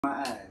my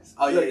eyes.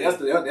 Oh look, yeah, that's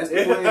the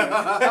plan.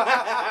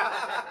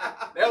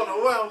 They don't know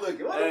where I'm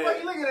looking. What the fuck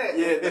you looking at?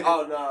 Yeah.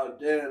 Oh no,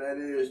 yeah, that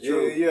is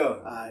true. Yeah. All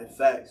right,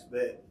 facts,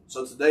 bet.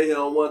 So today here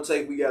on One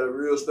Take, we got a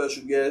real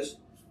special guest.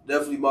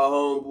 Definitely my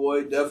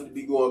homeboy.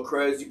 Definitely be going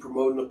crazy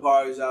promoting the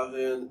parties out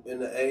here in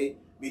the A.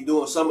 Be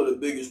doing some of the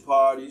biggest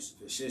parties.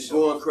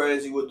 Going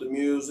crazy with the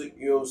music.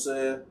 You know what I'm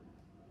saying?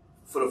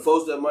 For the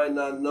folks that might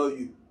not know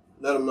you,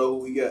 let them know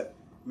who we got.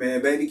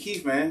 Man, Baby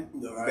KEEFE, man.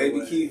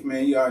 Baby KEEFE,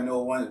 man. You already know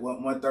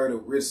one third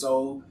of Rich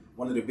Soul,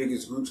 one of the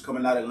biggest groups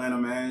coming out of Atlanta,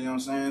 man. You know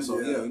what I'm saying? So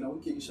yeah, you know,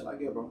 we kick shit like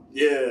that, bro.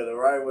 Yeah, the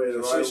right way, the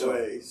right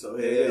way. So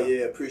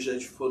yeah.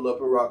 Appreciate you pulling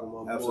up and rocking,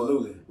 my boy.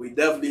 Absolutely. We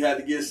definitely had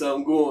to get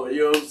something going.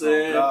 You know what I'm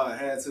saying? Oh, God, I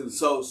had to.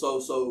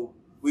 So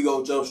we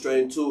gonna jump straight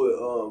into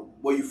it.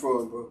 Where you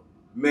from, bro?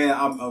 Man,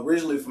 I'm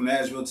originally from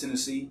Nashville,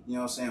 Tennessee. You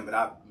know what I'm saying? But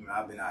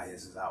I've been out here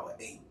since I was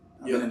 8.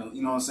 You know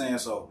what I'm saying?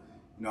 So,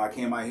 you know, I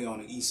came out here on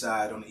the east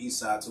side. On the east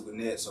side, took a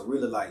net. So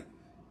really, like,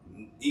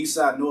 east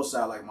side, north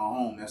side, like my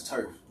home. That's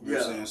turf. You know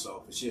what I'm saying?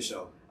 So for shit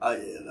show. Oh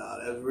yeah, nah,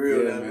 that's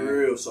real. Yeah, that's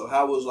real. So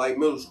how was like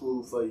middle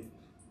school for you?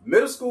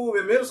 Middle school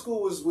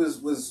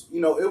was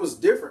you know, it was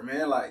different,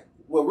 man. Like,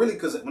 well, really,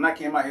 because when I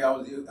came out here,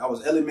 I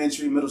was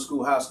elementary, middle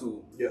school, high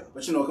school. Yeah.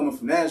 But you know, coming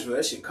from Nashville,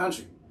 that shit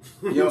country.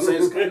 You know what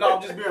I'm saying? No,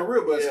 I'm just being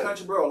real, but it's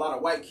country, bro. A lot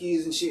of white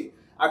kids and shit.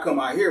 I come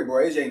out here,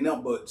 bro, it ain't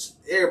nothing but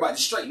everybody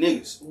straight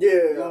niggas. Yeah.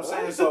 You know what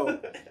I'm saying?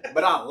 So,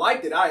 but I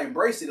liked it. I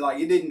embraced it. Like,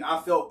 it didn't,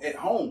 I felt at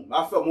home.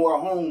 I felt more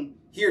at home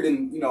here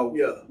than, you know,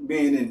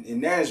 being in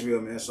Nashville,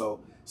 man. So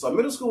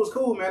middle school was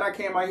cool, man. I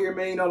came out here,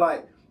 man, you know,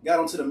 like, got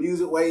onto the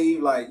music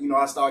wave. Like, you know,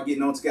 I started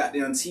getting onto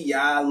goddamn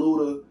T.I.,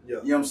 Luda. You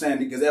know what I'm saying?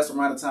 Because that's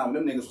around the time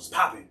when them niggas was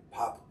popping.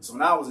 So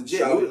when I was a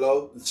kid,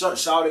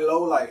 Shawty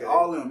Low, like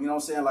all of them, you know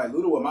what I'm saying? Like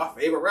Luda was my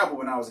favorite rapper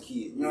when I was a kid.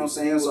 You know what I'm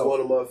saying? So one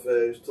of my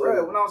favorites too.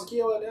 Bro, when I was a kid,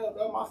 that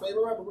was my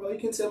favorite rapper, bro. You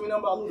can't tell me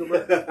nothing about Luda,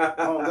 bro.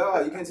 Oh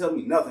God, you can't tell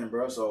me nothing,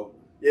 bro. So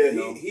yeah,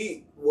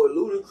 he what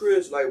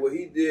Ludacris, like what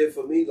he did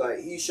for me, like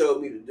he showed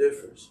me the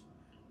difference.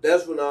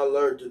 That's when I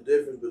learned the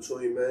difference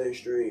between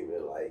mainstream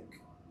and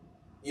like,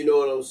 you know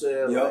what I'm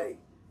saying? Like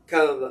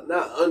kind of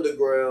not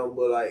underground,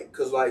 but like,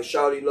 cause like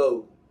Shawty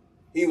Low.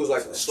 He was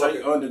like a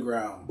straight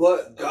underground,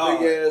 but a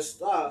big ass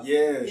star.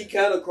 Yeah, he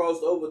kind of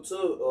crossed over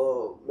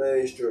to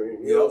mainstream.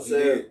 You know what I'm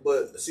saying?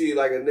 But see,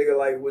 like a nigga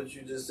like what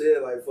you just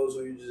said, like folks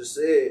what you just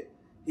said,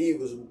 he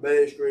was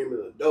mainstream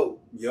and a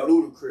dope.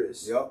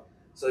 Ludacris.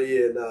 So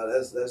yeah, nah,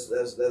 that's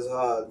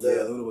hard.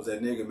 Yeah, Luda was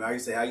that nigga, man.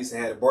 I used to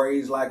have the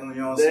braids like him, you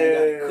know what I'm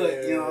saying? Got the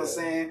cut, you know what I'm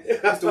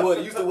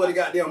saying? used to wear the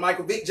goddamn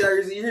Michael Vick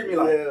jersey. You hear me?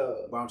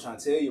 Like, but I'm trying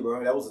to tell you,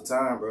 bro, that was the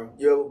time, bro.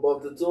 You ever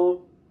bumped into him?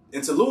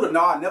 Into Luda,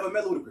 no, I never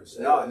met Ludacris.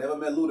 No, I never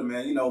met Luda,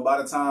 man. You know,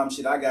 by the time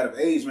I got of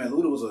age, man,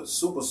 Luda was a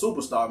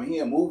superstar. I mean, he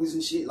had movies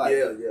and shit. Like,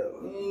 he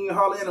ain't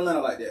hardly in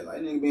Atlanta like that.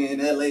 Like, nigga be in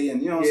LA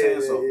and you know what I'm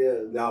saying?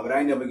 So, nah, but I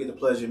ain't never get the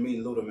pleasure of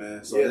meeting Luda,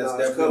 man. So that's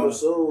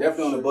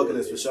definitely on the bucket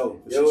list for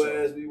sure.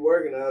 Your ass be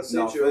working. I'll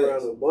send you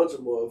around a bunch of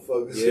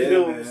motherfuckers. You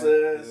know what I'm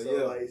saying?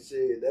 So, like,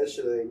 shit, that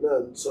shit ain't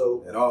nothing.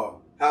 So, at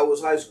all. How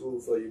was high school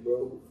for you,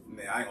 bro?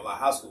 Man, I ain't gonna lie,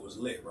 high school was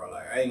lit, bro.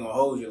 Like, I ain't gonna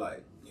hold you,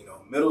 like, you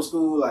know, middle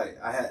school, like,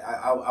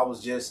 I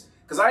was just,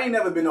 cause I ain't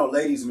never been no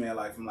ladies man,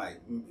 like from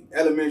like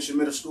elementary,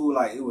 middle school,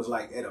 like it was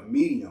like at a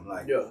medium,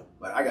 like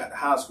But I got the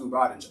high school,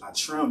 bro. I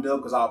trimmed up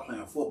because I was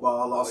playing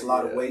football. I lost a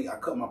lot of weight. I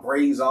cut my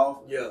braids off.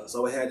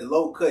 So it had the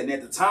low cut, and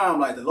at the time,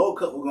 like the low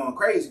cut was going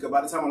crazy. Cause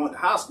by the time I went to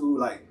high school,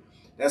 like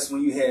that's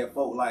when you had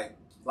folk like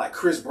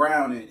Chris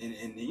Brown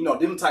and you know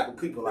them type of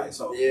people, like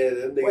so. Yeah,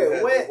 them niggas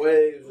had the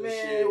waves and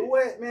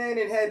shit. Man,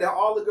 it had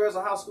all the girls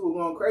in high school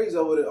going crazy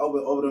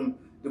over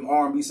them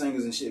R&B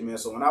singers and shit, man.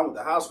 So when I went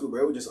to high school,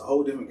 bro, it was just a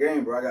whole different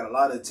game, bro. I got a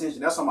lot of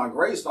attention. That's how my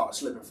grades started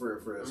slipping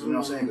for us. You know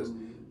what I'm saying? Because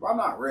I'm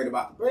not worried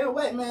about, bro,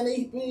 wait, man,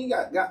 he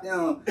got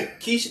down,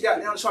 Keisha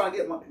got down trying to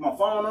get my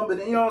phone number.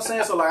 Then, you know what I'm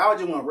saying? So, like, I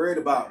just wasn't worried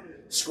about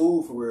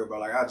school for real, bro.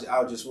 Like,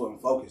 I just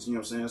wasn't focused, you know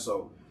what I'm saying?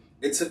 So,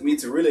 it took me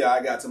to really,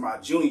 I got to my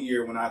junior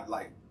year when I,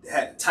 like,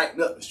 had to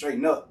tighten up and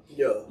straighten up.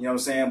 You know what I'm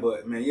saying?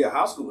 But, man, yeah,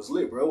 high school was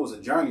lit, bro. It was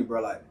a journey,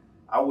 bro. Like,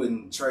 I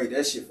wouldn't trade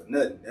that shit for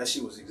nothing. That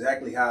shit was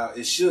exactly how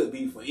it should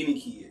be for any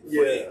kid.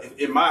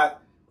 In my,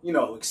 you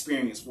know,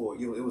 experience for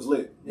it. It was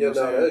lit. You know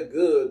that's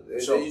good. And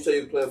then you say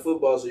you was playing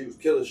football, so you was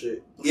killing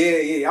shit.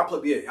 I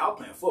was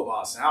playing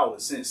football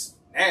since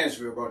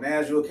Nashville, bro.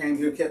 Nashville came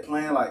here, kept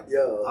playing. Like,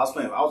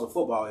 I was a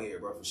football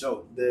head, bro, for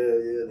sure.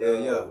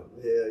 Yeah.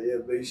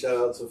 Big shout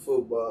out to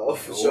football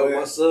for sure.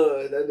 My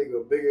son, that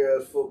nigga, big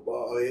ass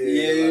football head.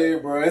 Yeah,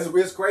 like, bro.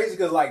 It's crazy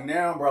because like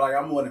now, bro, like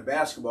I'm more into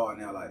basketball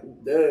now. Like,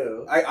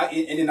 damn.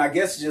 And then I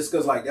guess just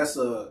because like that's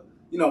you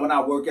know, when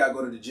I work out,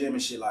 go to the gym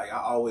and shit. Like I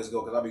always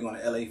go because I be going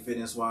to LA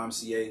Fitness,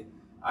 YMCA.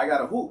 I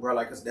got a hoop, bro.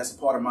 Like, cause that's a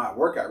part of my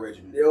workout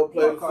regimen. You don't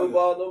play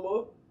football no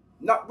more?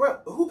 No, bro.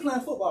 Who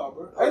playing football,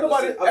 bro? Ain't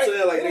nobody. I'm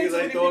saying like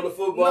niggas ain't throwing the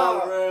football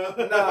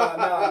around.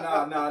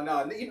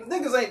 Nah.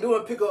 Niggas ain't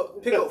doing pick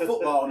up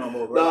football no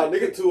more, bro. Nah,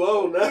 nigga too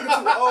old now.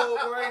 Nigga too old,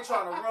 bro. Ain't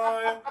trying to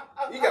run.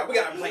 We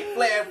gotta play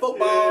flag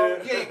football.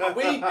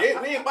 We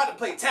ain't about to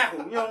play tackle.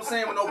 You know what I'm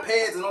saying? With no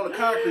pads and on the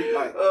concrete,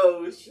 like.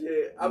 Oh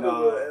shit! I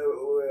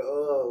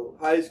remember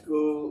high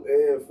school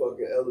and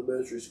fucking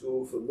elementary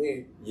school for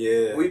me.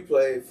 Yeah. We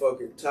played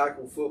fucking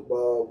tackle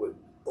football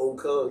on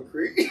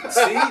concrete. See,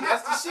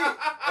 that's the shit.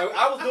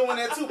 I was doing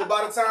that too, but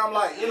by the time,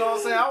 like, you know what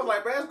I'm saying, I was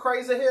like, bro, that's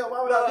crazy as hell.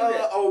 Why would I do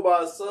that? Oh,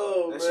 my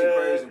soul, that man. shit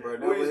crazy,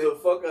 bro. We used to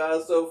fuck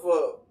ourselves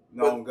up.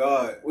 No,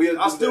 God.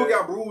 I still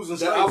got bruises and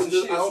scrapes and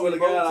shit. I swear to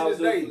God, I was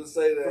just going to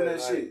say that. From that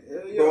shit.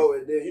 Hell yeah. Bro,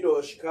 and then, you know,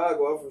 in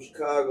Chicago, I'm from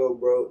Chicago,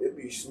 bro, it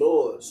be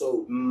snowing.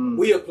 So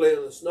we are playing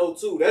in the snow,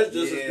 too. That's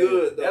just as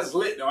good, though. That's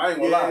lit, though. I ain't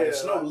gonna lie. The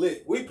snow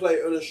lit. We play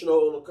in the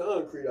snow on the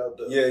concrete out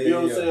there. Yeah, you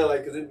know what I'm saying?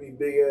 Like, because it be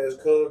big-ass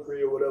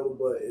concrete or whatever,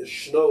 but it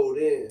snowed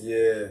in.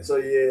 Yeah. So,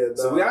 yeah.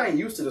 So, I ain't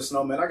used to the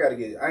snow, man.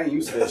 I ain't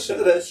used to that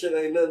shit. That shit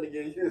ain't nothing to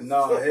get used to.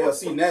 No, hell,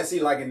 see,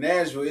 like in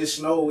Nashville, it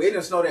snowed. It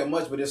didn't snow that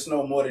much, but it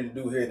snowed more than it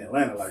do here in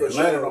Atlanta. Like,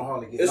 Atlanta don't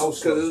hardly get no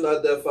snow. Because it's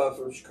not that far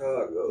from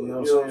Chicago. You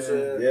know what I'm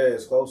saying? Yeah,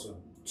 it's closer.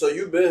 So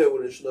you been here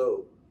when it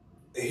snowed?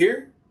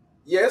 Here?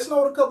 Yeah, it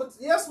snowed a couple.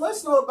 Yes, it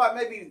snowed about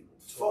maybe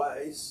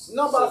twice.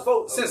 No, about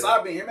four since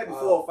I've been here, maybe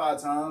 4 or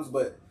 5 times.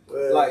 But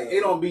like,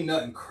 it don't be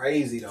nothing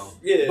crazy though.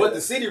 Yeah. But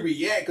the city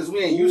react because we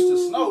ain't used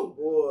to snow.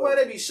 Well,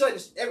 they be shutting.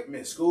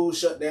 School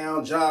shut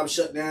down, jobs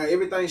shut down,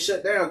 everything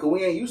shut down because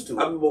we ain't used to it.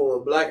 I remember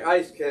when Black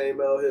Ice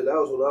came out here. That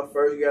was when I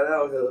first got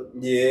out here.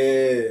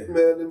 Yeah.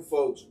 Man, them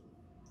folks.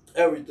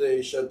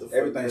 Everything shut the fuck down.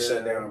 Everything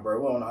shut down, bro.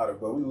 We don't know how to,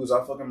 bro. We lose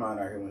our fucking mind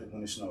out here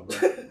when it snow, bro.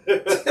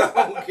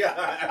 Oh,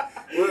 God.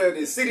 Well,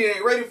 the city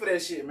ain't ready for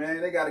that shit,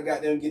 man. They got to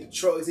goddamn get the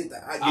trucks, get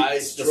the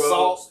ice, the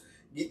salt.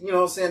 You know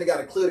what I'm saying? They got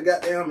to clear the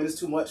goddamn, and it's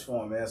too much for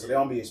them, man. So they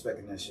don't be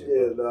expecting that shit.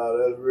 Yeah, nah,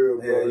 that's real,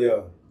 bro.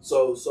 Yeah.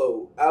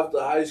 So after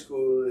high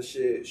school and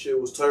shit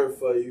was turned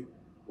for you.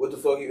 What the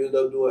fuck you ended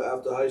up doing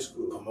after high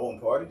school? Promoting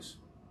parties.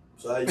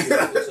 So how you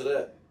get into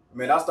that?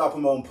 Man, I started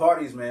promoting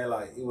parties, man.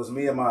 Like, it was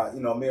me and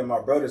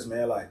my brothers,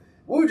 man. Like,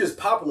 we were just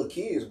popular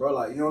kids, bro.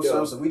 Like, you know what I'm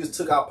saying? So we just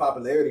took our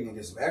popularity and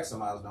just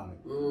maximized on it.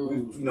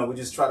 We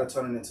just try to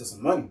turn it into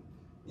some money.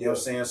 You know what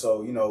I'm saying? So,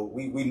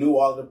 we knew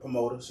all of the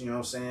promoters, you know what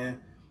I'm saying?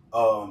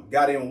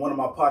 Got in with one of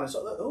my partners.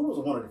 So who was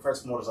one of the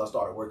first promoters I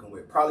started working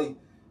with? Probably,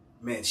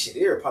 man, shit,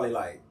 they were probably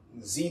like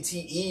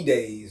ZTE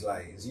days,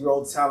 like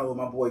Zero Talent with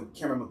my boy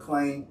Cameron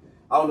McClain.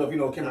 I don't know if you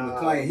know Cameron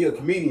McClain. He a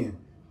comedian.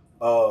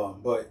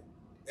 But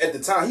at the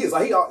time,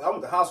 I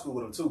went to high school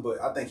with him too,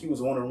 but I think he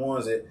was one of the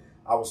ones that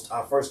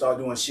I first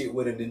started doing shit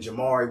with, and then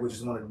Jamari, which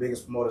is one of the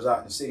biggest promoters out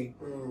in the city.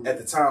 At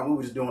the time, we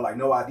were just doing like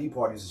no ID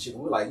parties and shit.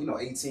 We were like,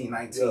 18,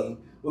 19. Yeah.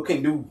 We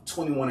couldn't do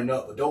 21 and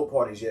up adult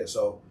parties yet,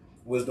 so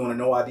we was doing the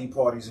no ID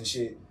parties and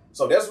shit.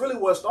 So that's really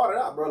what started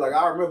out, bro. Like,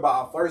 I remember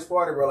our first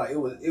party, bro. Like, it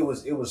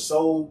was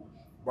so,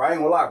 bro, I ain't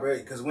gonna lie, bro,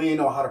 because we ain't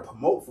know how to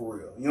promote for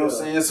real. You know what I'm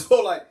saying?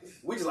 So like,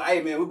 we just like,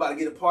 hey man, we about to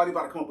get a party,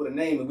 about to come up with a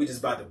name, and we just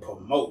about to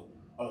promote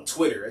on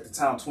Twitter. At the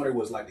time, Twitter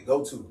was like the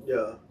go-to. Yeah. You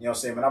know what I'm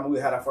saying? Man, I remember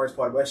we had our first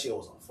party, but that shit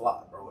was a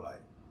flop, bro.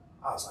 Like,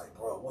 I was like,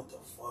 bro, what the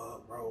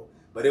fuck, bro?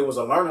 But it was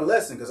a learning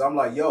lesson, because I'm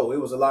like, yo,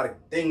 it was a lot of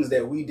things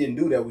that we didn't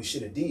do that we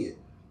should have did.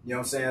 You know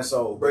what I'm saying?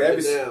 So break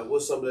it down.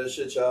 What's some of that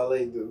shit y'all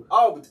ain't do?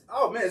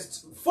 Oh man,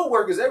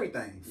 footwork is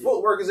everything. Yeah.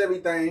 Footwork is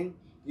everything.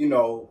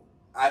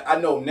 I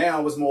know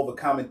now it's more of a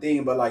common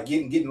thing, but like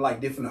getting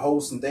like different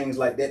hosts and things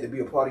like that to be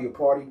a part of your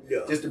party,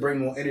 just to bring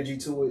more energy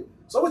to it.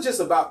 So it's just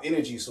about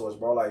energy source,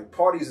 bro. Like,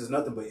 parties is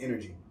nothing but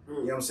energy. You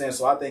know what I'm saying?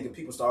 So I think if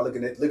people start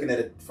looking at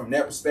it from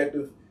that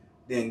perspective,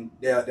 then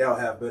they'll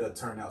have better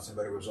turnouts and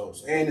better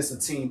results. And it's a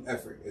team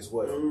effort as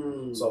well.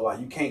 So like,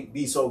 you can't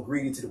be so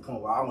greedy to the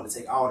point where I want to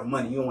take all the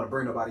money. You don't want to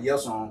bring nobody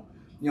else on.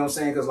 You know what I'm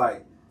saying? Because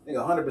like,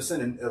 nigga,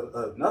 100%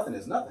 of nothing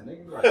is nothing,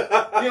 nigga. Like,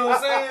 you know what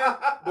I'm saying?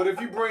 But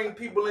if you bring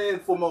people in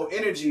for more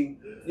energy,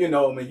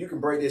 man, you can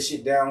break this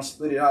shit down,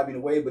 split it out in a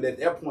way. But at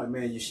that point,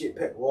 man, your shit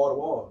packed wall to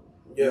wall.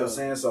 You know what I'm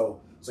saying?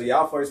 So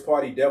y'all first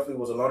party definitely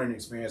was a learning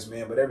experience,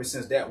 man. But ever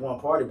since that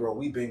one party, bro,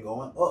 we've been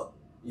going up.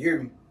 You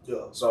hear me?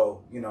 Yeah.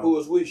 So, Who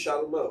was we?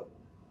 Shout them out.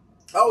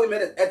 Oh,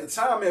 man, at the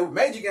time, man,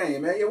 Major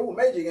Gang, man. Yeah, we were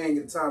Major Gang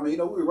at the time, man. We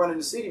were running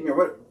the city, man.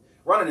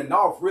 Running the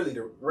North, really.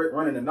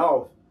 Running the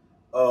North.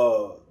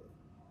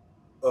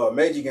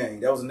 Major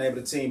Gang. That was the name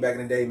of the team back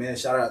in the day, man.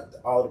 Shout out to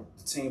all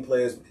the team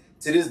players.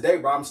 To this day,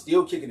 bro, I'm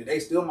still kicking it. They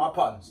still my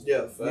partners.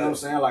 Yeah, fact. You know what I'm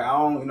saying? Like, I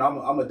don't,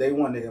 I'm a day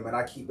one nigga, man.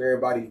 I keep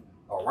everybody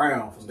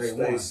around from day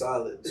one. Stay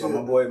solid. So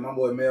my boy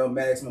Mel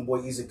Max, my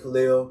boy Easy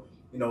Khalil,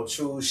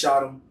 True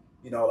shot him.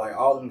 Like,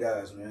 all them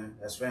guys, man.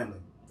 That's family.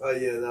 Oh,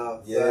 yeah,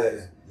 nah.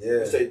 Yeah.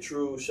 You say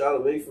True shot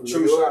him. He from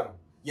True New York? Shot him.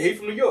 Yeah, he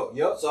from New York.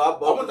 Yep. So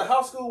I went to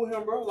high school with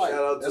him, bro. Like,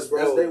 shout out to bro.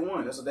 That's day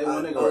one. That's a day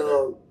one nigga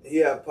right there. He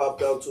had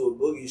popped out to a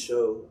boogie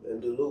show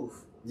in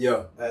Duluth.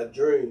 Yeah. At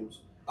Dreams.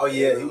 Oh,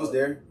 yeah, he was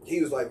there.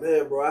 He was like,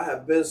 man, bro, I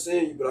have been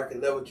seeing you, but I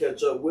can never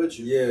catch up with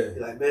you. Yeah.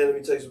 He's like, man, let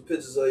me take some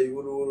pictures of you.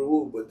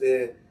 Woo. But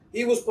then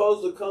he was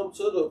supposed to come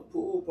to the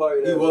pool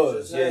party that we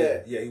just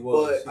had. Yeah, he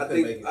was. But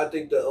I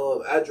think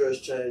the address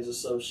changed or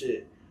some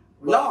shit.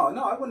 But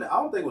no, I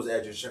don't think it was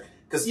address change.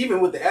 Because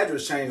even with the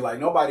address change, like,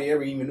 nobody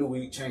ever even knew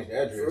we changed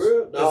the address. For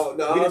real?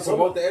 No. We didn't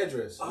promote the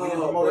address. We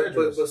didn't promote the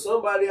address. But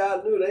somebody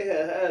I knew, they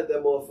had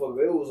that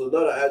motherfucker. It was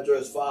another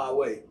address far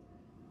away.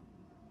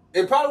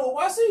 It probably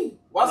was YC.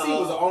 YC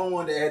was the only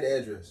one that had the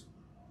address.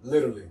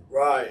 Literally.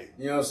 Right.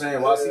 You know what I'm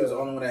saying? YC was the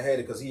only one that had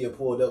it because he had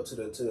pulled up to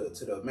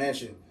the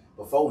mansion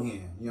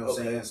beforehand. You know what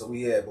I'm saying? So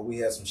we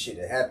had some shit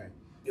that happened.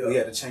 Yeah. We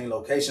had to change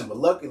location, but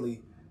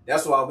luckily,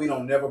 that's why we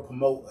don't never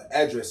promote an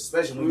address,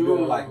 especially when you're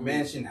doing like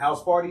mansion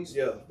house parties.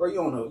 Yeah, bro, you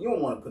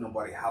don't want to put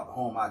nobody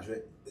home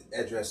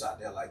address out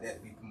there like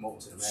that. Be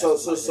promoting to the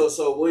mansion.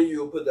 So when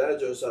you put the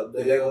address out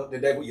there,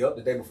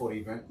 the day before the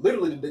event,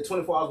 literally the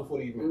 24 hours before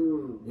the event. You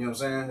know what I'm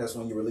saying? That's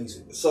when you release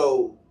it.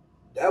 So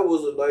that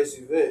was a nice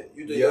event.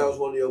 You think that was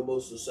one of your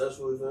most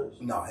successful events?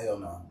 No, hell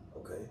no.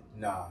 Okay.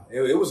 Nah,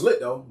 it was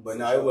lit though, but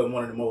it wasn't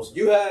one of the most.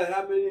 You had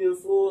how many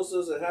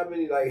influencers and how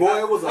many like? Boy,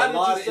 it was a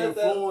lot of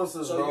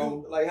influencers,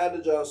 bro. How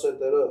did y'all set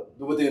that up?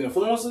 With the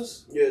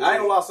influencers? Yeah, I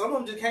ain't gonna lie, some of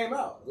them just came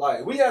out.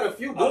 Like we had a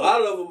few. A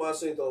lot of them I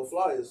seen on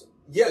flyers.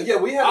 Yeah,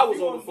 we had. I was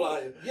on the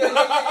flyer. Yeah.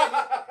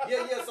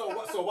 So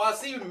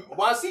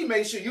YC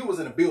made sure you was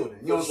in the building.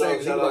 You know what I'm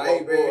saying? He was like, hey,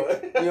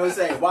 man. You know what I'm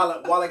saying?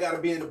 While I gotta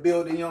be in the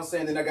building, you know what I'm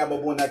saying? Then I got my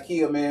boy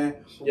Nakia, man.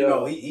 You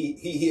know, he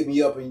hit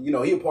me up, and you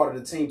know he a part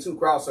of the team too.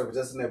 Crowd Service,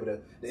 that's the name of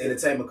the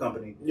entertainment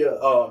company. Yeah.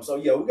 So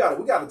yeah, we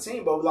got a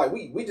team, but like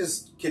we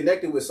just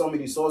connected with so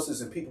many sources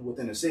and people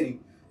within the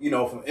city. You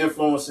know, from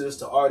influencers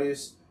to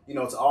artists. You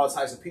know, to all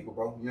types of people,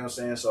 bro. You know what I'm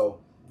saying? So.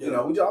 You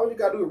know, all you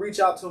gotta do is reach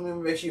out to them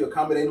and make sure you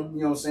accommodate them.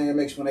 You know what I'm saying?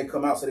 Make sure when they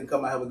come out, so they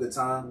come out have a good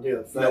time. Yeah,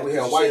 you know, we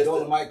had White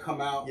Dolomite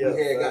come out. Yeah,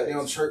 we had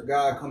goddamn Church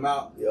Guy come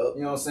out. Yep.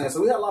 You know what I'm saying?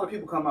 So we had a lot of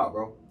people come out,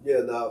 bro.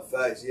 Yeah,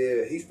 facts.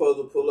 Yeah, he's supposed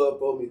to pull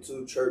up on me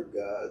too, Church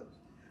Guy.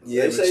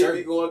 Yeah, they say he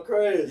be going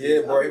crazy.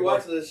 Yeah, bro. I be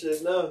watching this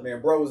shit now.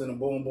 Man, bro was in the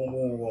boom, boom,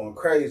 boom going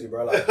crazy,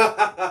 bro. Like,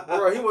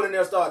 bro, he went in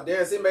there and started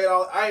dancing. It made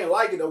I ain't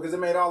like it though, because it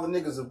made all the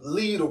niggas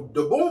leave the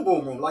boom,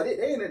 boom room. Like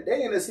they ain't in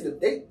there see the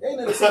bitches,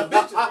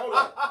 bro.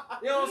 Like,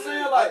 you know what I'm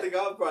saying? Like, I think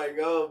I was probably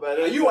gone by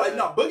then.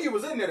 Boogie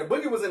was in there. The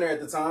Boogie was in there at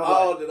the time.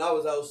 Oh, then I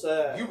was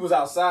outside. You was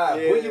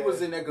outside. Yeah. Boogie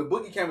was in there because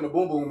Boogie came in the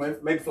boom boom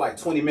maybe for like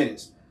 20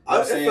 minutes.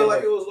 I feel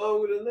like it was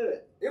longer than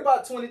that. It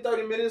about 20,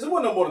 30 minutes. It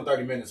wasn't no more than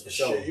 30 minutes for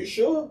sure. Shit, you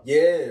sure?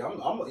 Yeah,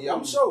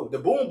 I'm sure. The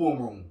boom boom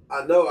room.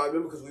 I know. I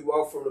remember because we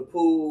walked from the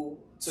pool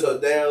to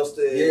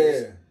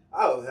downstairs. Yeah.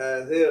 I was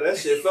high as hell. That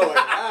shit felt like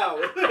an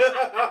hour.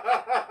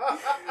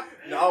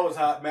 No, I was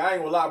hot, man. I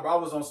ain't gonna lie, bro. I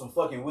was on some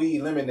fucking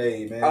weed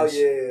lemonade, man. Oh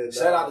yeah.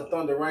 Shout out to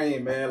Thunder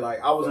Rain, man. Like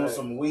I was on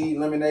some weed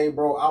lemonade,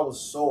 bro. I was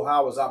so high,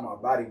 I was out my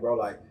body, bro.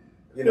 Like,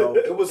 you know,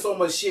 it was so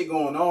much shit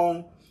going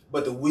on.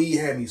 But the weed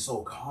had me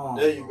so calm.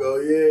 There you go,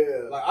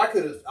 yeah. Like I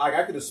could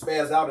have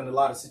spazzed out in a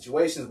lot of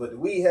situations, but the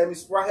weed had me.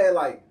 I had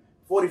like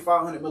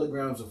 4,500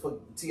 milligrams of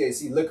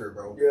THC liquor,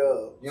 bro. Yeah.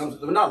 You know what I'm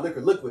saying? Not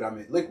liquor, liquid. I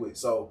mean liquid.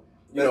 So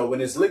you know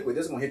when it's liquid,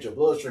 it's gonna hit your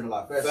bloodstream a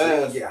lot faster.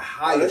 You're gonna get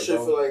higher. That shit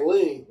feel like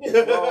lean.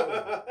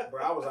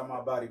 bro, I was out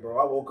my body, bro.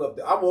 I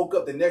woke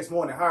up the next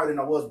morning higher than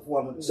I was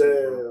before I went to sleep.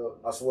 Bro.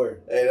 I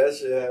swear. Hey,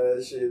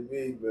 that shit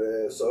be,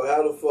 man. So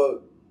how the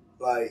fuck,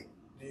 like,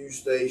 do you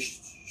stay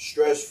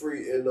stress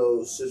free in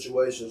those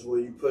situations where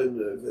you putting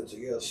the event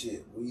together?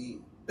 Shit, weed.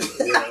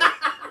 Yeah,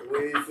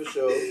 weed for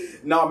sure.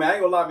 No, man, I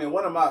ain't gonna lie, man.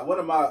 One of my,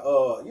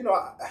 you know,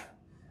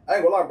 I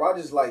ain't gonna lie, bro. I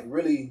just like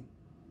really,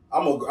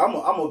 I'm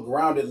a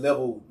grounded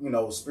level, you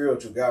know,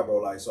 spiritual guy, bro.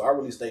 Like, so I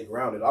really stay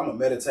grounded. I'm a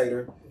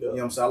meditator. Yeah. You know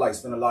what I'm saying? I like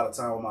spend a lot of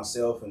time with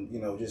myself and,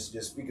 you know, just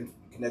speaking,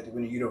 connected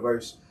with the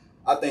universe.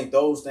 I think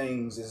those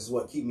things is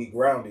what keep me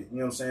grounded. You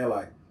know what I'm saying?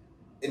 Like,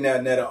 and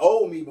now the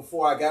old me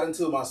before I got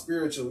into my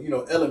spiritual, you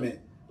know, element,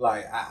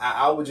 like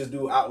I would just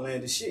do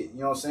outlandish shit.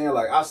 You know what I'm saying?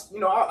 Like I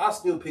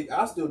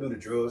still do the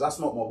drugs. I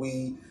smoke my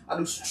weed. I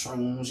do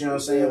shrooms. You know what I'm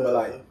saying?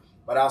 Yeah.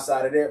 But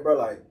outside of that, bro,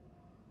 like,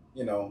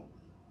 you know,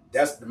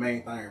 that's the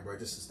main thing, bro.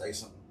 Just to stay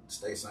sane.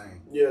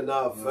 Yeah,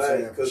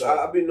 facts. Because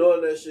I be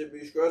knowing that shit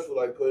be stressful,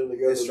 like putting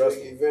together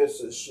big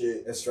events and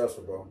shit. It's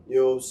stressful, bro. You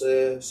know what I'm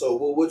saying? So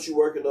what you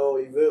working on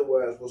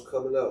event-wise? What's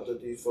coming out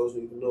that these folks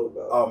need to know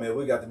about? Oh, man,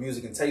 we got the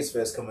Music and Taste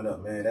Fest coming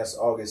up, man. That's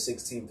August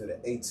 16th to the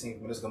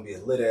 18th. Man, it's going to be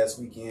a lit-ass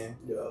weekend.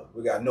 Yeah.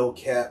 We got No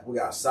Cap. We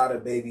got Sada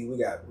Baby. We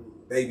got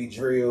Baby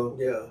Drill.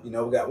 Yeah. You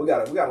know, we got a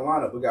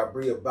lineup. We got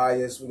Bria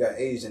Bias. We got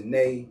Asian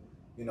Nay.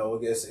 You know,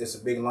 it's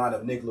a big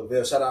lineup. Nick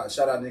Lavelle. Shout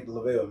out Nick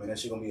Lavelle, man. That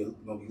shit gonna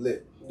be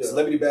lit. Yeah.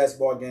 Celebrity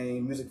basketball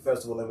game, music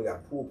festival, and we got a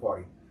pool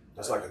party.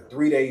 That's like a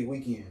 3-day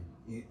weekend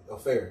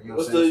affair. You know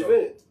what's the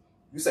event?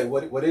 You say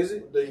what is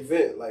it? The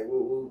event, like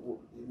what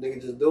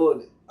nigga just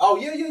doing it. Oh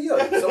yeah.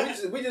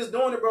 So we just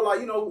doing it, bro. Like,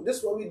 you know, this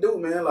is what we do,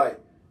 man. Like,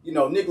 you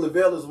know, Nick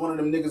Lavelle is one of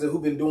them niggas who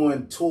been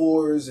doing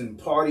tours and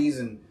parties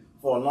and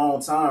for a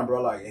long time,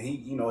 bro. Like, and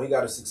he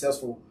got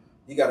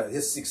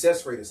his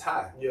success rate is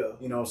high. Yeah.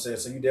 You know what I'm saying?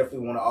 So you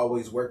definitely want to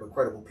always work with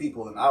credible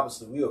people, and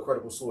obviously we are a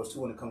credible source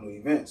too when it comes to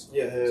events.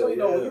 Yeah. So you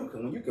know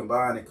when you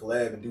combine and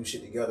collab and do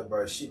shit together,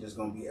 bro, shit is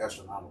gonna be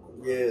astronomical.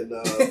 Bro. Yeah,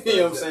 nah. You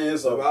know what I'm saying?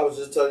 So I was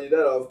just telling you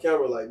that off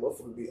camera, like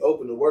motherfucker be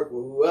open to work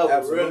with whoever.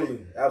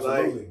 Absolutely.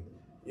 Like,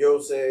 you know what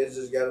I'm saying? It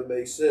just gotta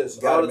make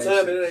sense. All the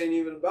time, it ain't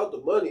even about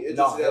the money. It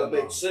just gotta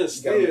make sense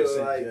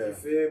still. Like, you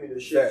feel me? The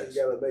shit just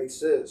gotta make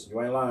sense.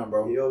 You ain't lying,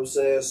 bro. You know what I'm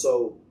saying?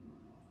 So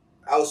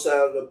outside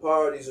of the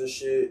parties and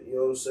shit, you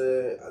know what I'm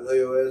saying? I know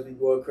your ass be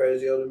going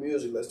crazy on the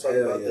music. Let's talk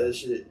about that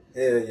shit.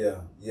 Hell yeah.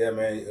 Yeah,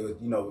 man. You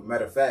know,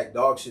 matter of fact,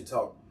 Dog Shit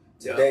Talk,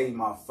 Today,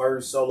 my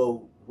first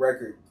solo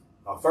record,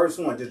 my first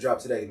one just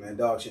dropped today, man.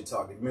 Dog Shit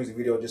Talking. The music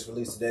video just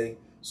released today.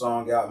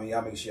 Song got me.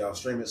 Y'all make sure y'all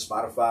stream it.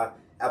 Spotify,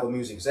 Apple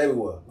Music, it's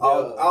everywhere.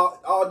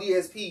 All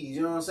DSPs,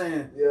 you know what I'm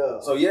saying? Yeah.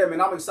 So yeah, man,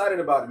 I'm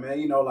excited about it, man.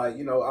 You know, like,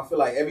 I feel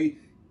like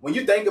when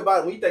you think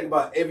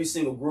about every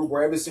single group,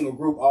 where every single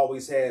group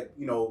always had,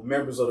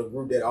 members of the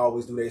group that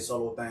always do their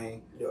solo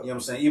thing. Yeah. You know what I'm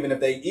saying?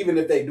 Even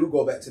if they do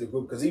go back to the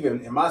group, because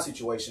even in my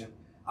situation,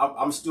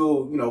 I'm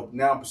still,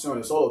 now I'm pursuing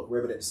a solo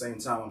career, but at the same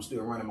time, I'm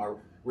still running my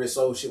Rich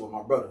Soul shit with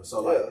my brother.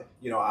 So like,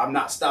 I'm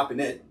not stopping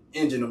that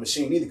engine or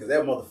machine either, because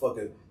that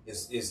motherfucker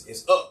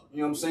is up.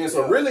 You know what I'm saying?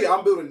 So really,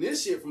 I'm building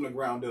this shit from the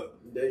ground up.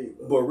 There you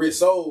go. But Rich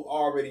Soul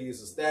already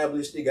is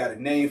established. It got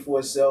a name for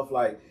itself.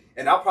 Like,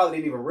 and I probably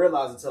didn't even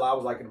realize until I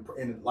was like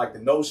in like the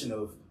notion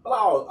of,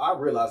 well, I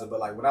realized it, but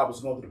like when I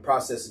was going through the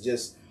process of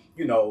just,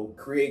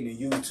 creating a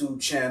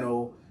YouTube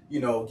channel,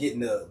 getting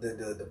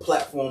the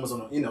platforms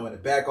on, in the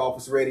back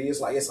office ready. It's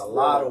like, it's a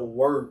lot of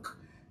work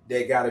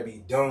that got to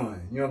be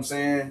done. You know what I'm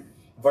saying?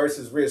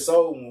 Versus Rich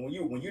Soul,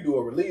 when you do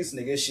a release,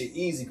 nigga, it's shit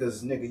easy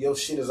because, nigga, your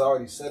shit is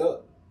already set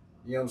up.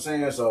 You know what I'm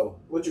saying? So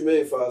what you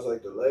mean far as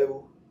like the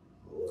label?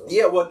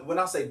 Yeah, when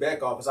I say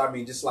back office, I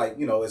mean just like,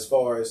 as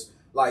far as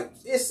like,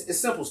 it's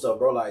simple stuff,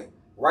 bro. Like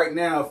right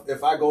now,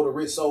 if I go to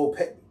Rich Soul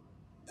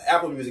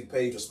Apple Music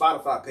page or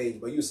Spotify page,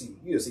 but you'll see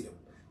the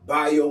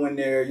bio in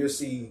there, you'll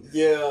see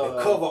the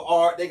cover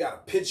art, they got a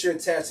picture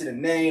attached to the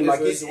name,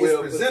 like it's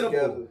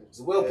presentable. It's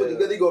well put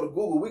together. You go to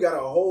Google, we got a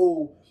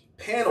whole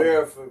panel.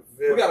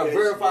 We got a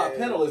verified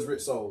panel as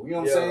Rich Soul. You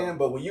know what I'm saying?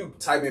 But when you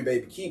type in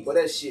Baby Keefe, but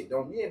that shit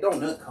don't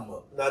nothing come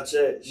up. Not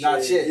yet.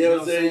 Not yet. You know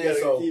what I'm saying? You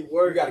gotta keep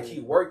working. You gotta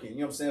keep working. You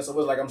know what I'm saying? So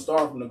it's like I'm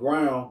starting from the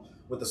ground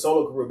with the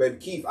solo career, Baby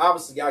Keefe.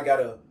 Obviously, I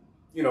got a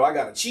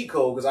cheat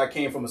code because I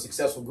came from a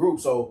successful group.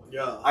 So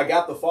I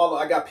got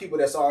I got people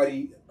that's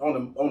already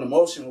on the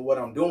motion with what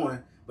I'm doing.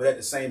 But at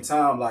the same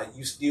time, like,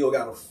 you still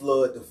gotta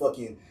flood the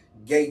fucking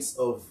gates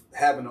of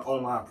having an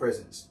online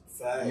presence.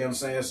 Facts. You know what I'm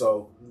saying?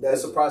 So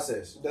that's a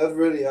process. That's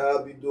really how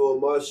I be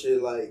doing my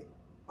shit. Like,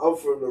 I'm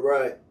from the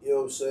right, you know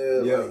what I'm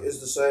saying? Yeah. Like,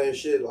 it's the same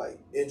shit. Like,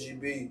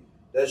 NGB,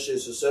 that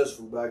shit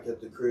successful back at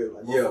the crib.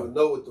 Like, I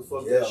know what the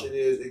fuck that shit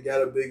is. It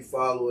got a big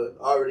following.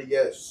 I already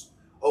got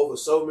over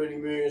so many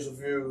millions of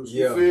views.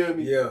 You feel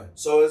me? Yeah.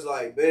 So it's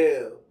like,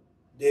 bam.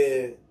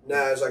 Then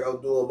now it's like I'm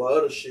doing my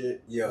other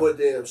shit, but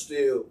then I'm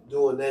still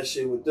doing that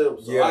shit with them.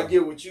 So I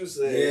get what you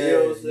saying. You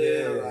know what I'm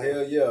saying? Yeah, like,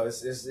 hell yeah.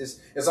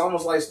 It's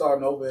almost like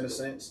starting over in a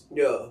sense.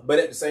 Yeah. But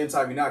at the same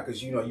time, you're not,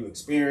 because you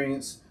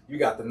experience, you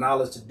got the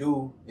knowledge to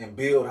do and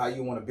build how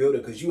you want to build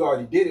it, because you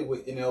already did it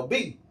with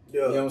NLB.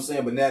 Yeah. You know what I'm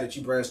saying? But now that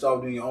you branched off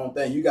doing your own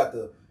thing, you got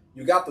the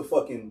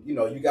fucking, you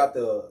got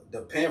the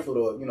pamphlet,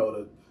 or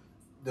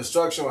the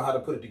structure on how to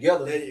put it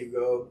together. There you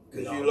go.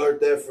 Because you learned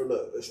that from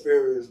the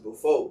experience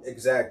before.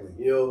 Exactly.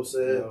 You know what I'm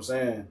saying? You know what I'm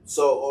saying?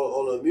 So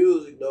on a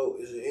music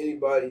note, is there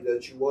anybody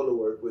that you want to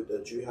work with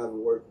that you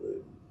haven't worked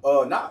with?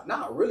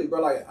 Not really,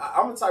 bro. Like,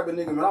 I'm the type of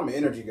nigga, man, I'm an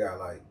energy guy.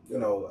 Like,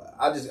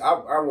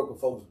 I work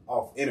with folks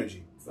off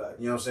energy. Fact.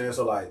 You know what I'm saying?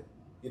 So like,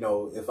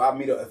 if I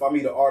meet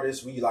an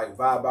artist, we like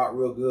vibe out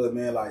real good,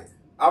 man. Like,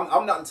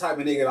 I'm not the type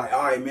of nigga like,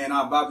 all right, man,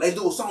 I vibe. Let's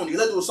do a song, nigga.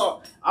 Let's do a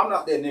song. I'm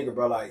not that nigga,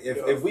 bro. Like,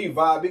 if we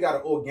vibe, it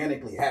gotta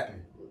organically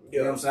happen. You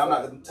know what I'm saying? I'm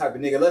not the type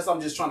of nigga, unless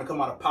I'm just trying to come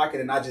out of pocket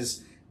and I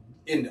just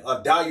in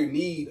a dire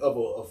need of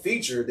a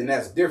feature, then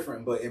that's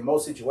different. But in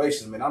most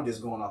situations, man, I'm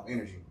just going off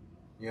energy.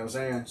 You know what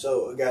I'm saying?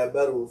 So I got a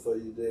better one for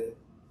you there.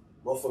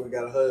 Motherfucker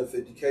got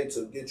 150K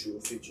to get you a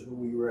feature. Who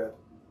we rap?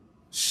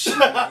 Shit.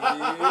 Okay,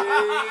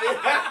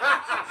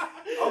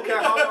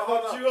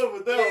 hold on. You up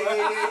with that?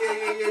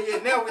 Yeah.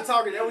 Now we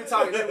talking.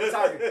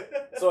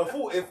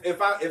 So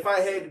if I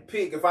had to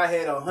pick, if I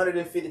had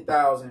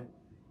 150,000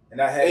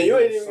 and I had, and you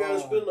ain't even gotta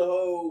spend the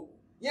whole.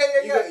 Yeah.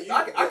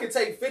 I could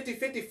take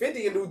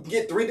 50 and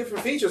get 3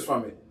 different features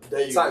from it.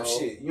 There you type go.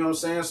 shit. You know what I'm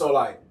saying? So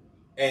like,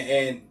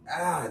 damn,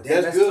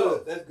 that's good.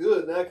 Tough. That's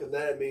good now, because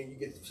that means you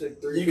get to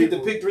pick 3 You people.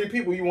 get to pick 3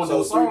 people you want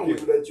those songs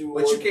with. But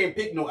you can't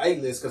pick no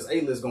A-list, because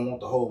A-list gonna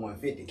want the whole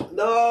 150.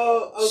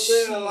 No, I'm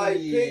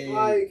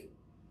saying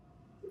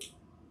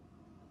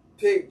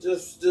pick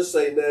just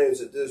say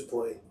names at this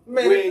point.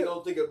 Man, we ain't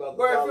gonna think about the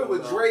bro, if it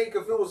was Drake,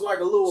 if it was like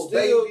a little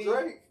still baby.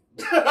 Drake.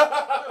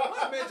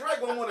 Man, Drake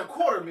gonna want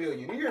 $250,000.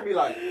 You hear me?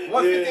 Like,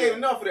 150 ain't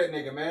enough for that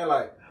nigga, man.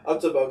 Like, I'm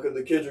talking about because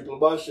the Kendrick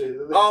Lamar shit.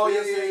 Oh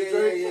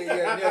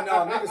yeah.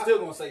 No, niggas still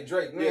gonna say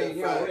Drake.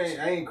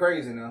 I ain't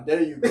crazy now.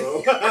 There you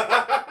go.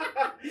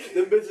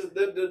 Them bitches,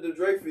 the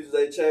Drake features,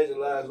 they changing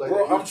lives. Like,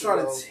 bro, I'm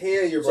trying to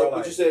tell you, bro. So,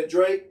 but you said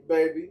Drake,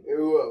 baby, and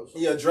who else?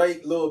 Yeah,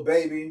 Drake, Lil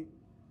Baby.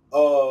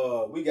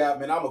 We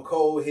got, man, I'm a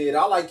cold head.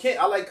 I like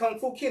Kung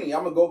Fu Kenny.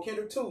 I'm gonna go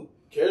Kendrick too.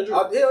 Kendrick?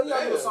 Hell yeah,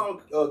 I do a song.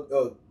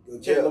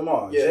 Kendrick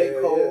Lamar, J.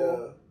 Cole.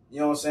 Yeah. You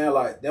know what I'm saying?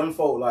 Like, them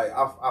folk, like,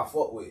 I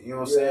fuck with. You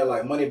know what I'm saying?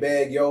 Like,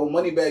 Moneybag Yo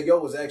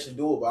was actually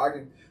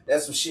doable.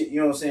 That's some shit, you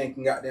know what I'm saying,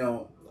 can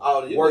goddamn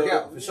Oh, you work know,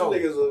 out for sure.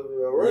 Niggas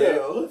around.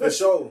 Yeah, for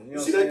sure. You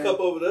know see that cup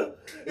over there?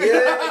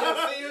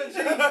 Yeah,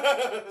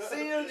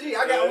 CMG.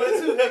 I got one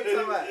too.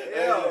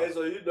 Yeah. Hey,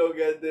 so you know,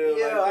 goddamn.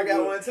 Yeah, like, I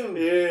got one too.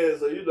 Yeah,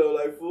 so you know,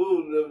 like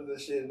food and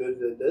that shit.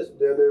 That's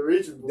damn near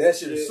reachable. That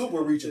shit is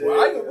super reachable.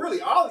 Yeah. I can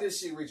really all of this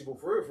shit reachable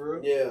for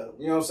real. Yeah.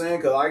 You know what I'm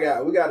saying? Cause I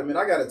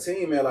got a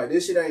team, man. Like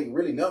this shit ain't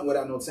really nothing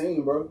without no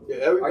team, bro. Yeah,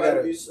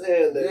 everybody be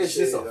saying that. It's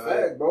just a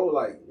fact, bro.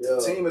 Like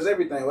team is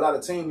everything. Without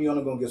a team, you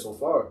only gonna get so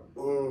far.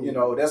 You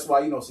know, that's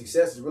why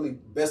success is really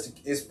best.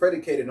 It's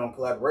predicated on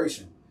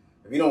collaboration.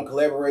 If you don't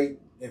collaborate,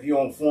 if you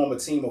don't form a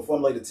team or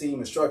formulate a team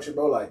and structure,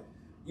 bro, like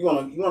you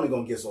only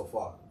gonna get so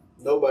far.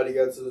 Nobody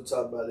got to the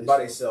top by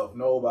themselves.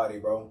 Nobody,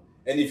 bro.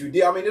 And if you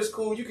did, I mean, it's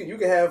cool. You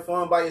can have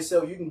fun by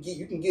yourself. You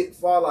can get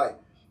far. Like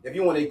if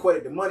you want to equate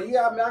it to money,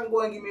 yeah, I mean, I can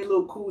go and give me a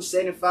little cool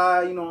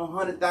 75,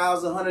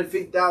 100,000,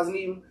 150,000,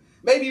 even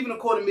maybe even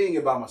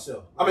 $250,000 by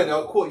myself. I mean,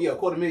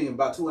 $250,000,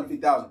 about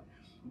 250,000.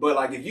 But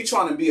like, if you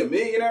trying to be a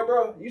millionaire,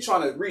 bro, you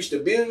trying to reach the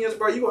billions,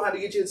 bro, you gonna have to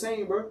get your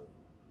team, bro.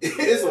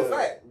 It's a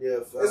fact. Yeah,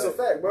 fact. It's a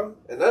fact, bro.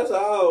 And that's how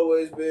I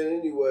always been,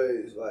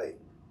 anyways. Like,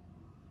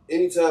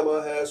 anytime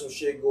I have some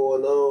shit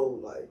going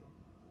on, like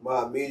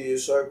my immediate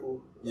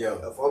circle. Yeah.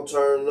 Like, if I'm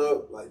turning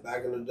up, like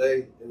back in the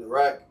day in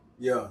Iraq.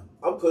 Yeah.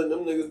 I'm putting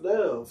them niggas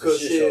down.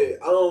 Cause shit,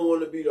 I don't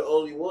want to be the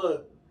only one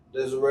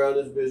that's around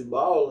this bitch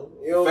balling.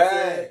 You know what I'm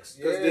saying? Cause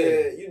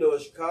then, in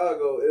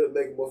Chicago, it'll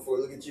make a motherfucker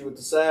look at you with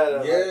the side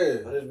eye.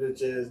 Yeah. Like,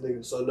 this bitch ass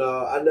nigga. So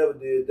no, I never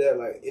did that.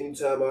 Like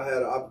anytime I had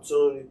an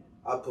opportunity,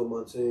 I put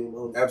my team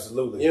on.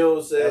 Absolutely. You know what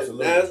I'm saying?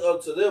 Absolutely. Now it's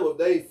up to them if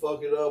they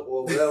fuck it up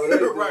or whatever they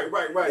do.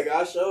 Right. Like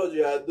I showed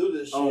you how to do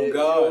this shit. Oh God. You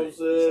know what I'm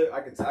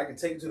saying? I can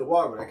take you to the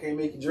water, but I can't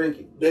make you drink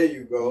it. There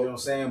you go. You know what I'm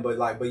saying?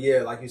 But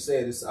yeah, like you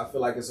said, I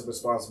feel like it's a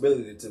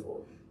responsibility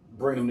to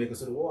bring them niggas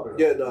to the water.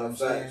 Yeah, no,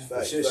 facts.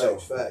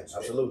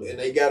 Absolutely. And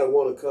they gotta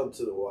want to come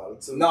to the water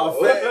too. No,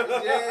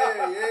 facts.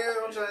 Yeah.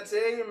 I'm trying to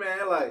tell you,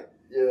 man. Like,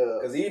 yeah.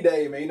 Cause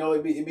E-Day, man,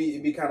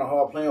 it be kind of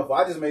hard playing for.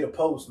 I just made a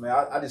post, man.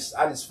 I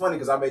just funny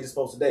because I made this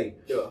post today.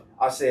 Yeah.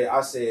 I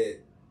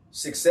said,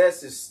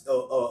 success is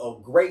a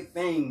great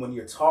thing when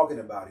you're talking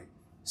about it.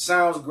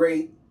 Sounds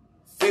great,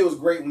 feels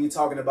great when you're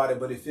talking about it,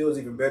 but it feels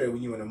even better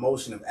when you're in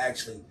emotion of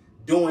actually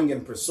doing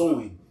and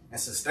pursuing and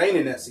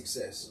sustaining that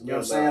success. You know what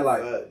I'm saying?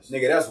 Like,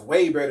 nigga, that's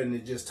way better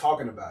than just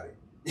talking about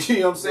it.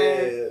 You know what I'm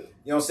saying? Yeah. You know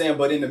what I'm saying?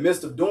 But in the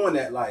midst of doing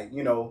that, like,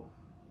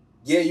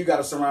 yeah, you got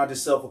to surround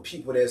yourself with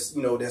people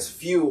that's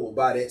fueled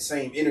by that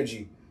same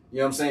energy. You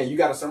know what I'm saying? You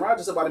got to surround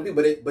yourself by the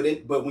people,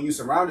 but when you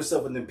surround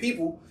yourself with them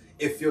people,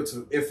 it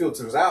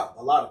filters out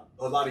a lot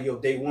of your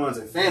day ones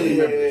and family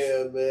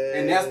members. Man.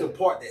 And that's the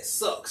part that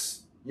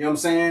sucks. You know what I'm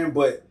saying?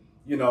 But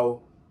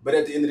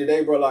at the end of the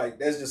day, bro, like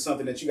that's just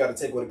something that you got to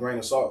take with a grain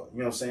of salt. You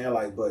know what I'm saying?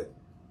 Like, but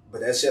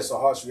that's just a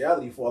harsh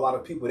reality for a lot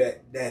of people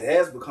that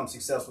has become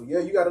successful. Yeah,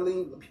 you gotta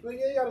leave people.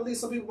 Yeah, you gotta leave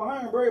some people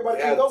behind, bro.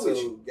 Everybody can't go with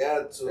you.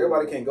 Got to.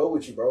 Everybody can't go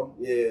with you, bro.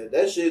 Yeah,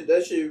 that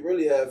shit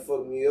really had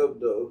fucked me up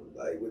though.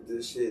 Like with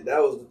this shit, that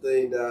was the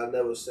thing that I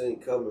never seen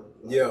coming.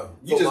 Like, yeah,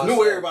 you just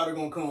knew everybody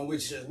gonna come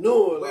with you. Just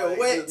knowing,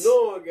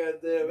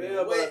 goddamn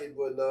everybody.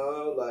 But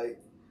no, like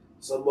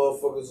some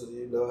motherfuckers,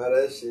 you know how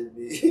that shit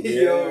be.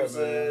 You know what I'm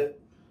saying?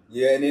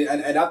 Yeah,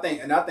 and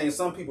I think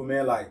some people,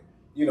 man, like.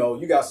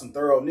 You got some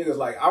thorough niggas.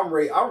 Like I'm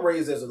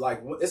raised as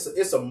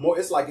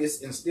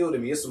it's instilled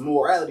in me. It's a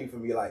morality for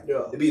me, like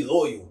to be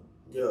loyal.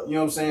 Yeah. You know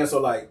what I'm saying?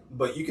 So like,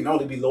 but you can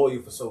only be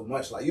loyal for so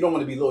much. Like you don't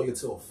want to be loyal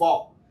to a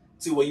fault,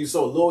 to where you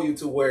so loyal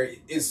to where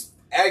it's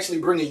actually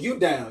bringing you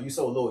down. You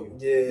so loyal.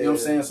 Yeah. You know what I'm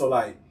saying? So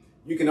like,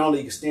 you can only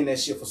extend that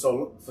shit for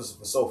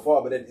so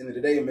far. But at the end of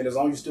the day, man, as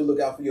long as you still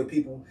look out for your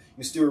people,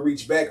 you still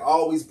reach back.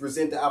 Always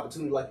present the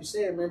opportunity, like you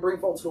said, man. Bring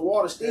folks to the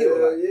water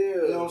still.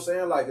 You know what I'm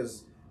saying? Like,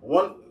 cause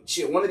one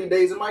of these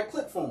days it might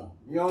click for them.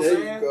 You know what I'm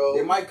saying?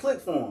 It might click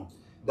for them.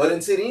 But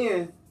until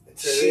then,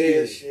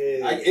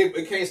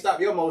 it can't stop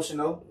your emotion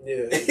though.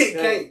 Yeah,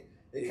 it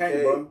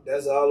can't, bro.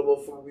 That's all the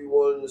motherfuckers we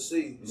wanting to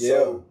see. Yeah.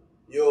 So,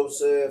 you know what I'm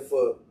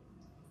saying?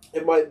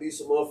 It might be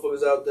some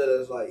motherfuckers out there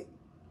that's like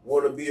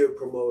want to be a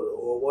promoter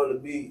or want to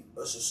be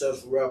a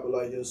successful rapper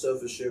like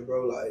yourself and shit,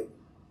 bro. Like,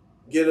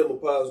 get them a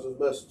positive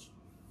message.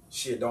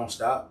 Shit, don't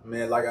stop,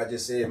 man. Like I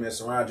just said, man,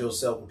 surround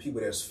yourself with people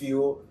that's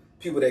fueled.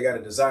 People that got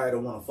a desire to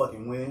want to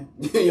fucking win.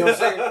 You know what I'm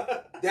saying?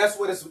 That's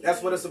what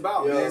it's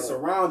about, man.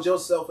 Surround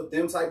yourself with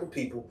them type of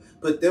people.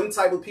 Put them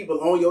type of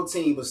people on your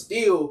team, but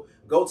still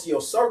go to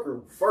your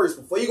circle first.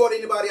 Before you go to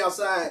anybody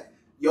outside,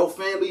 your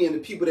family and the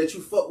people that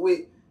you fuck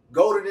with,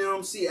 go to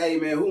them, see, hey,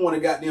 man, who want to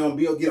goddamn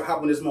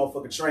hop on this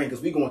motherfucking train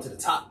because we going to the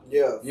top.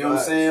 Yeah. You know what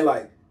I'm saying?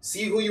 Like,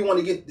 see who you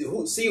want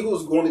to see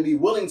who's going to be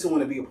willing to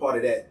want to be a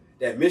part of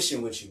that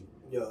mission with you.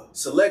 Yeah.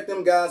 Select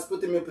them guys,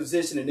 put them in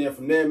position, and then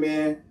from there,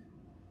 man,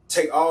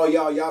 take all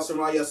y'all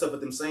surround yourself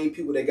with them same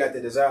people that got the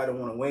desire to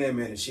want to win,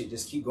 man, and shit.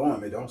 Just keep going,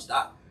 man. Don't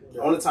stop. Yeah.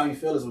 The only time you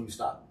fail is when you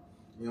stop.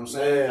 You know what I'm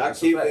saying? Man, I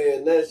keep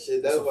hearing that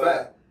shit. That's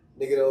why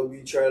nigga don't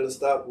be trying to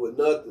stop with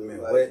nothing.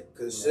 Man, like,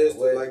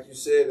 consistent, like you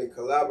said, and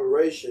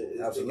collaboration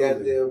is the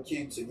goddamn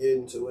key to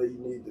getting to where you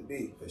need to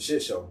be. For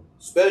shit show.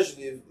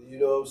 Especially if, you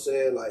know what I'm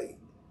saying, like,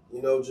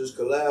 you know, just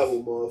collab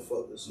with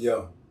motherfuckers.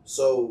 Yeah.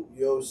 So,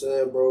 you know what I'm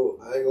saying, bro?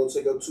 I ain't gonna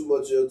take up too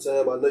much of your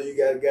time. I know you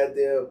got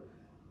goddamn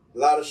a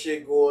lot of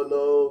shit going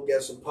on.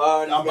 Got some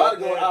parties. I'm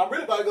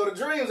really about to go to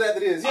Dreams after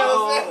this. You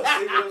know what I'm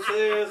saying? See what I'm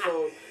saying?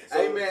 So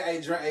hey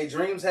man, hey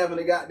Dreams having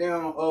a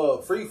goddamn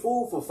free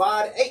food for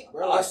 5 to 8,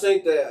 bro. I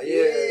think that.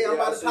 Yeah, I'm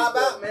about to pop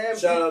out, man.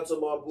 Shout out to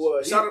my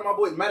boy. Shout out to my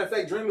boy. Matter of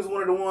fact, Dream is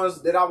one of the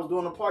ones that I was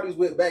doing the parties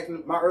with back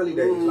in my early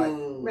days. Like,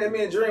 man,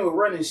 me and Dream were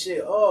running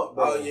shit up,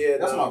 bro. Oh yeah,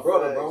 that's my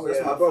brother, bro. That's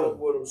my brother. I fuck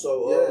with him,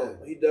 so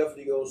he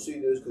definitely gonna see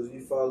this because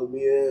he followed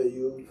me and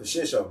you for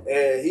shit show.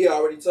 And he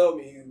already told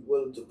me he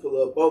willing to pull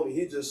up on me.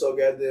 He just so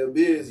goddamn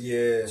busy.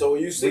 Yeah. So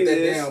when you see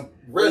this, gonna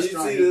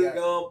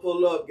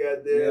pull up,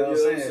 goddamn. You know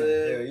what I'm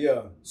saying?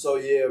 Yeah. So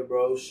yeah,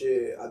 bro,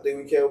 shit. I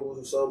think we came up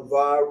with something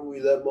viral.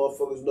 We let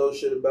motherfuckers know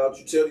shit about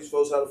you. Tell these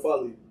folks how to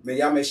follow you. Man,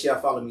 y'all make sure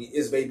y'all follow me.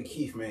 It's Baby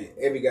Keefe, man.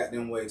 Every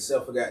goddamn way.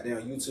 Except for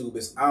goddamn YouTube.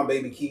 It's I'm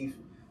Baby Keefe.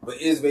 But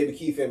it's Baby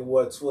Keefe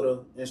everywhere. Twitter,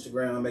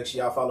 Instagram. Make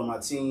sure y'all follow my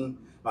team,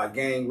 my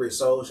gang, Rich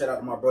Soul. Shout out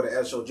to my brother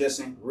Asho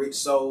Jessen, Rich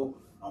Soul,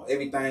 on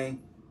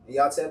everything. And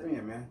y'all tap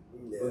in, man.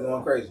 Yeah. We're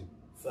going crazy.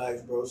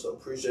 Facts, bro. So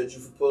appreciate you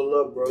for pulling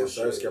up, bro. Yes,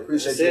 sir.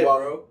 Appreciate you,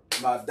 bro.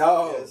 My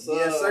dog. Yes, sir.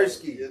 Yes,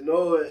 Sirski. You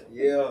know it.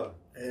 Yeah.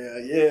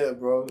 Yeah,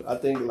 bro. I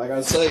think, like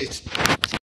I say,